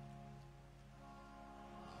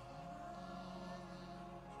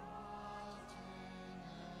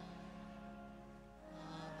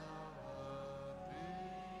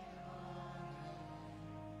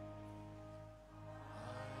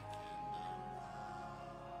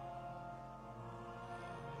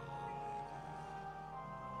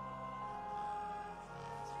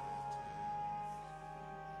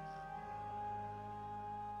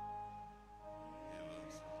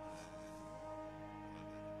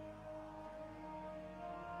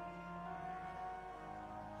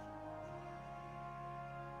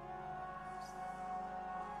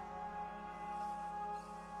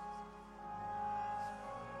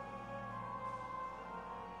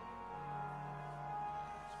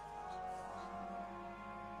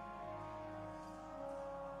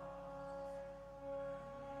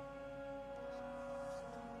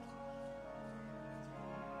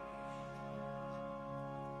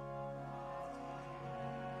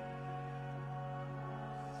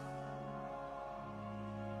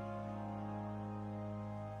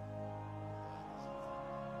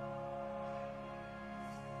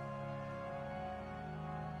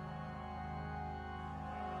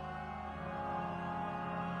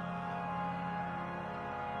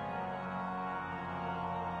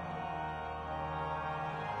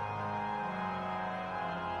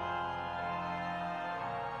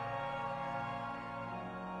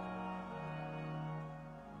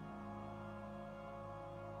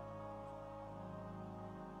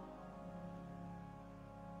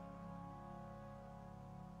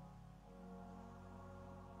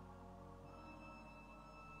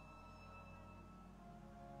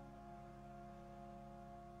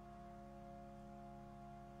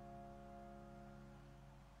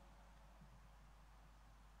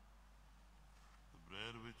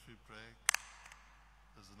 which we break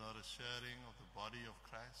is not a sharing of the body of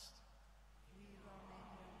Christ.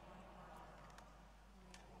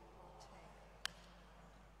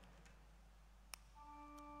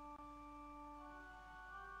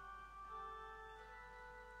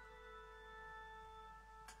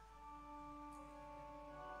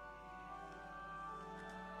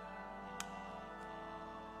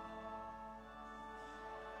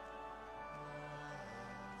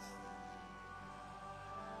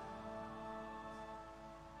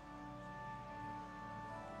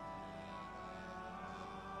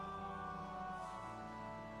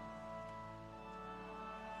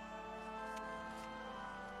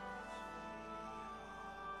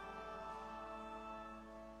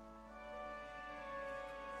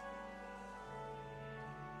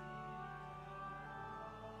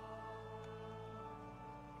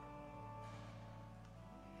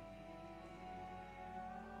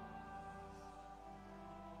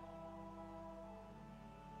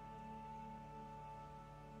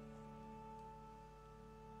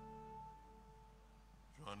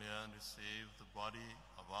 Join here and receive the body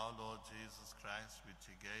of our Lord Jesus Christ, which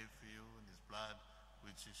he gave for you, and his blood,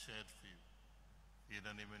 which he shed for you.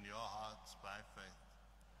 Hidden him in your hearts by faith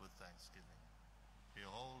with thanksgiving.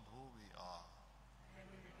 Behold who we are.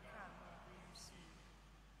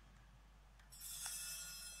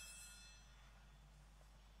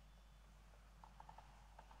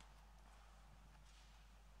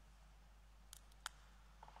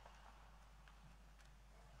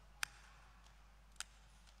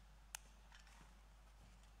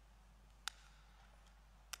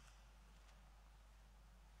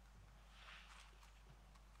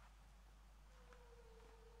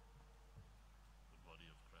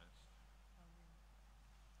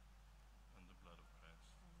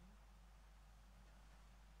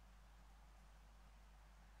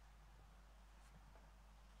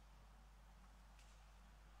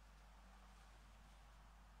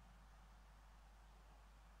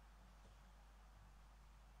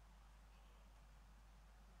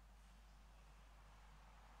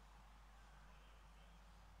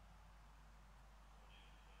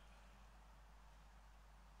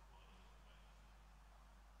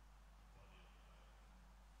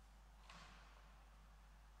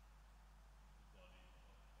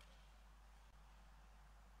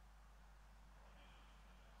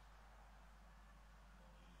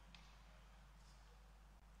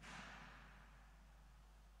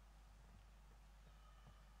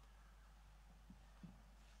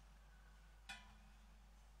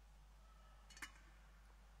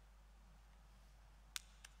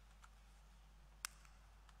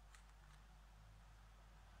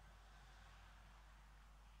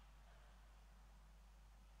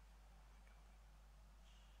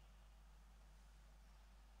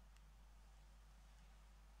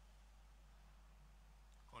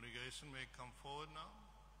 congregation may come forward now.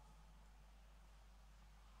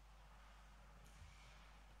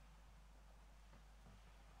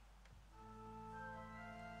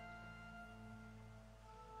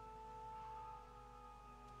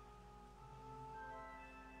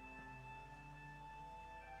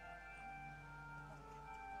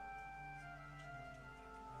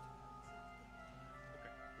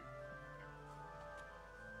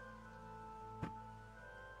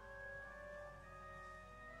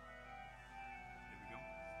 There we go.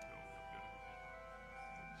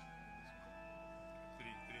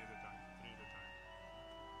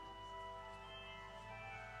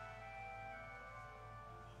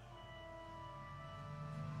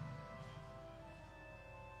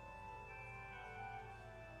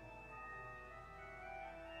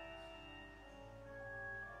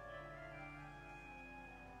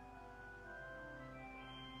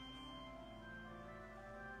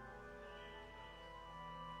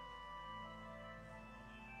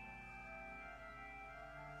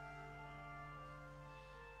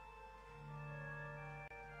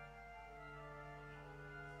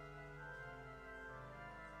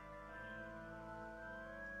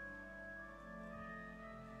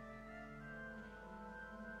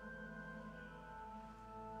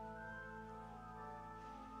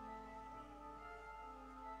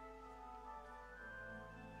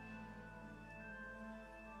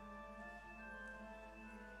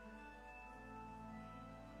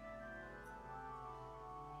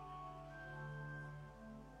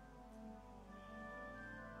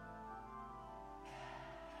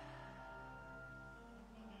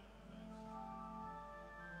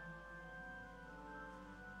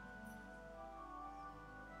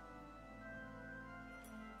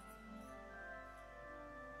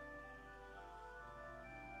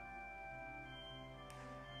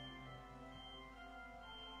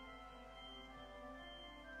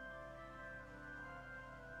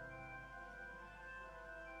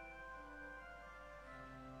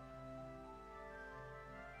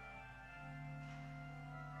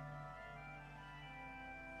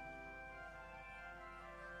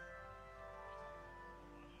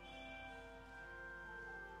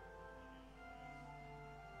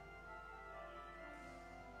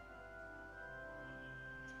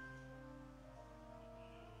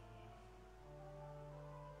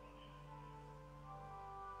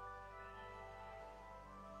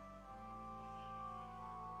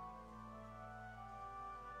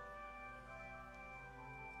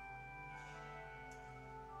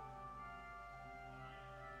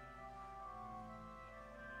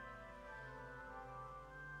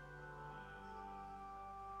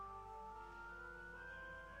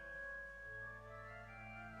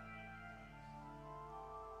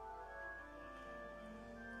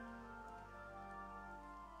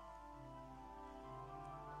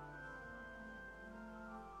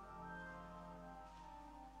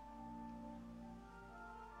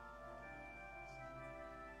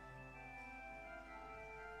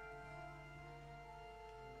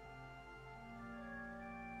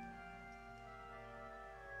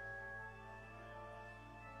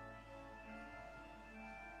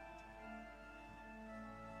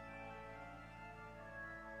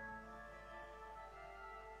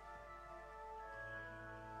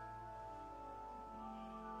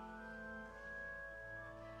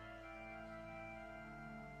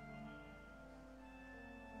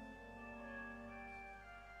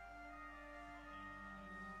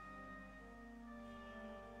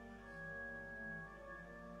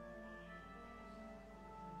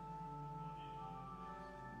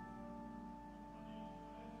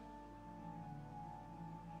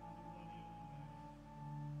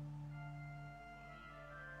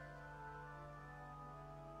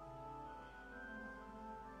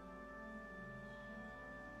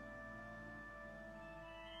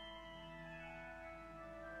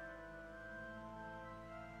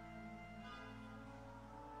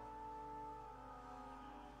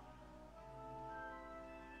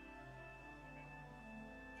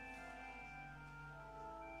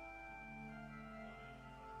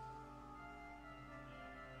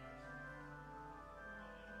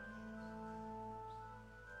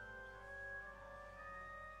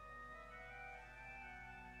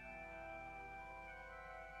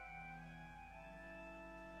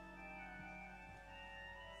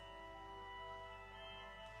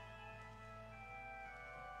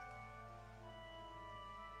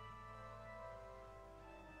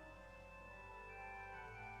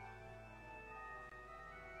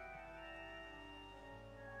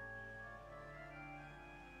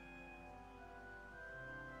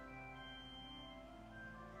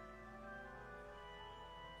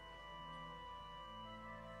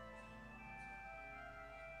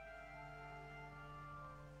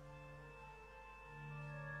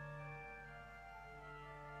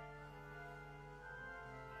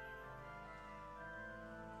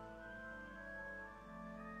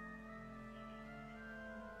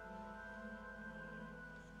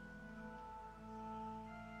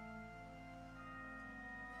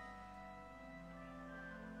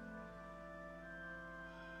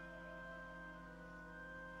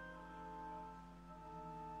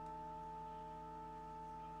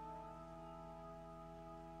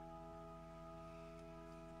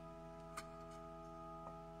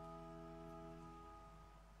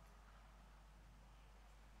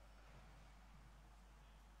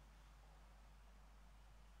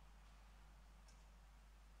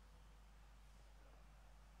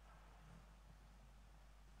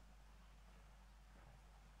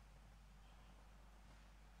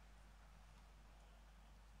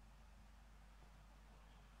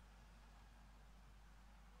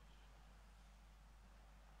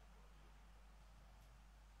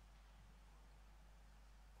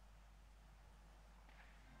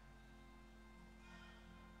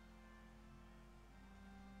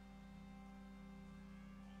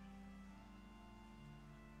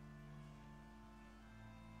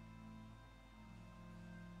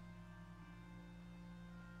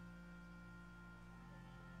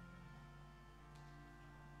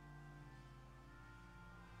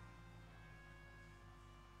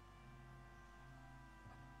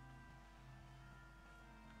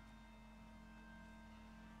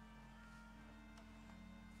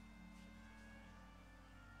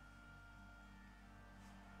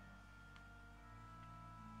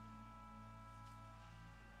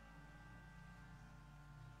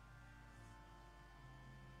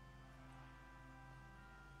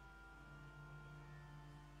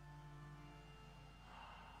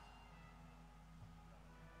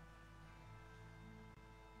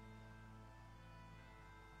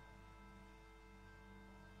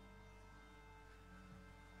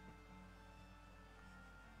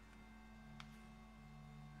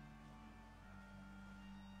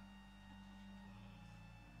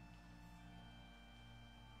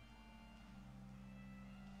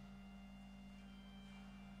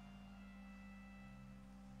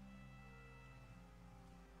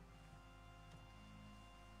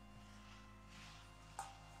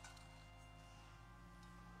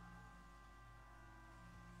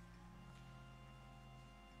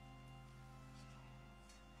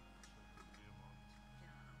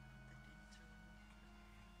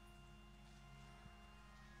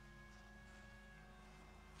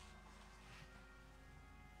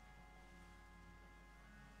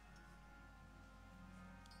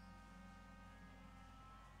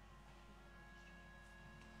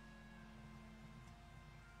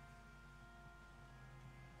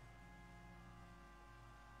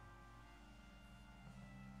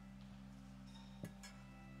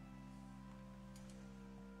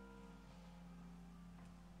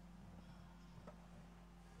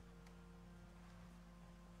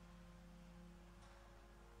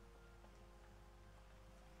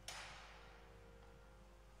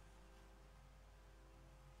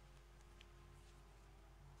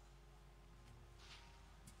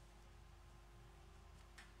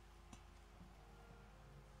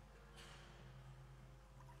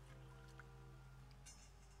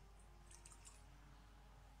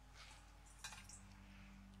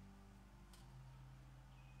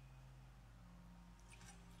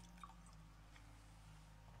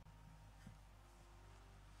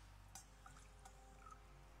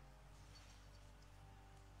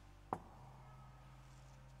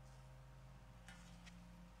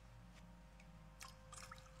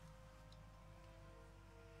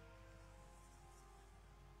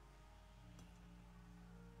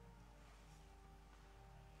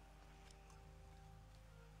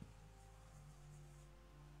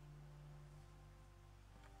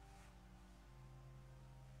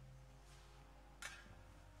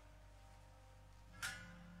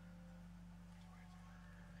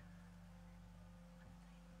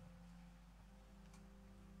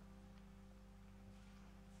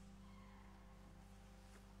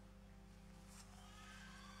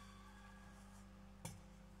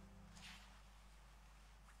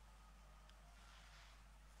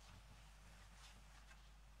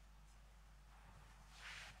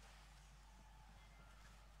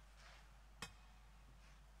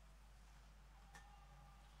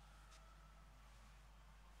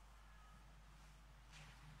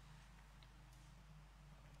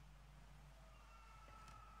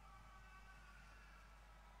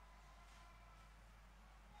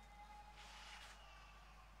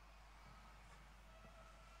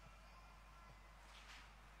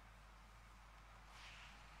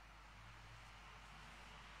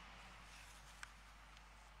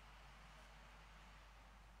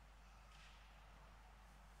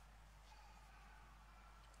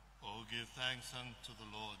 give thanks unto the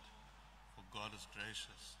Lord, for God is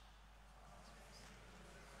gracious.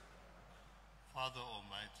 Father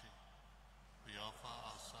Almighty, we offer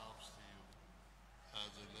ourselves to you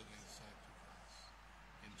as a living sacrifice.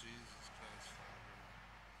 In Jesus Christ our Lord,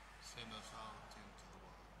 send us out into the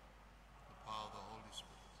world, the power of the Holy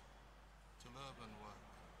Spirit, to live and work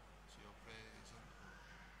to your praise and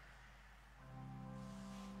glory.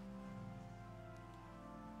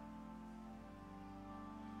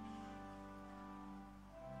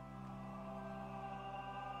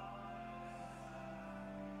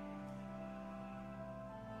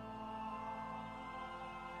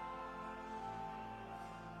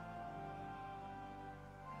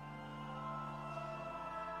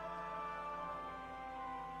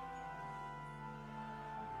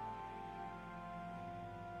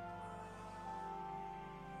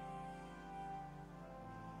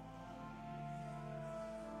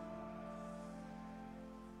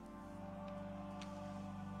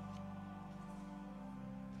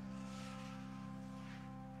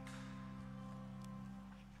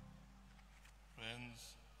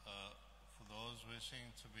 Friends, for those wishing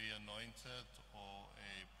to be anointed or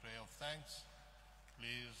a prayer of thanks,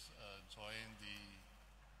 please join the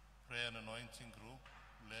prayer and anointing group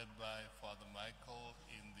led by Father Michael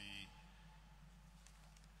in the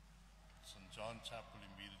St. John Chapel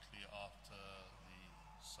immediately after the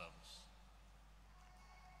service.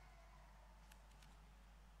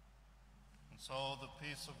 And so the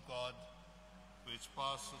peace of God, which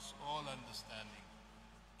passes all understanding,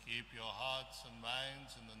 keep your hearts and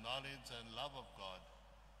minds in the knowledge and love of God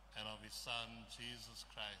and of His Son, Jesus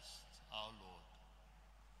Christ, our Lord.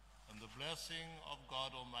 And the blessing of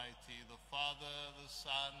God Almighty, the Father, the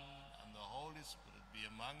Son, and the Holy Spirit be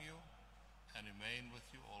among you and remain with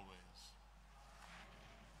you always.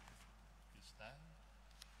 Please stand.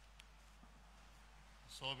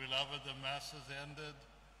 So, beloved, the Mass is ended.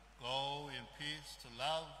 Go in peace to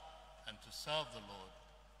love and to serve the Lord.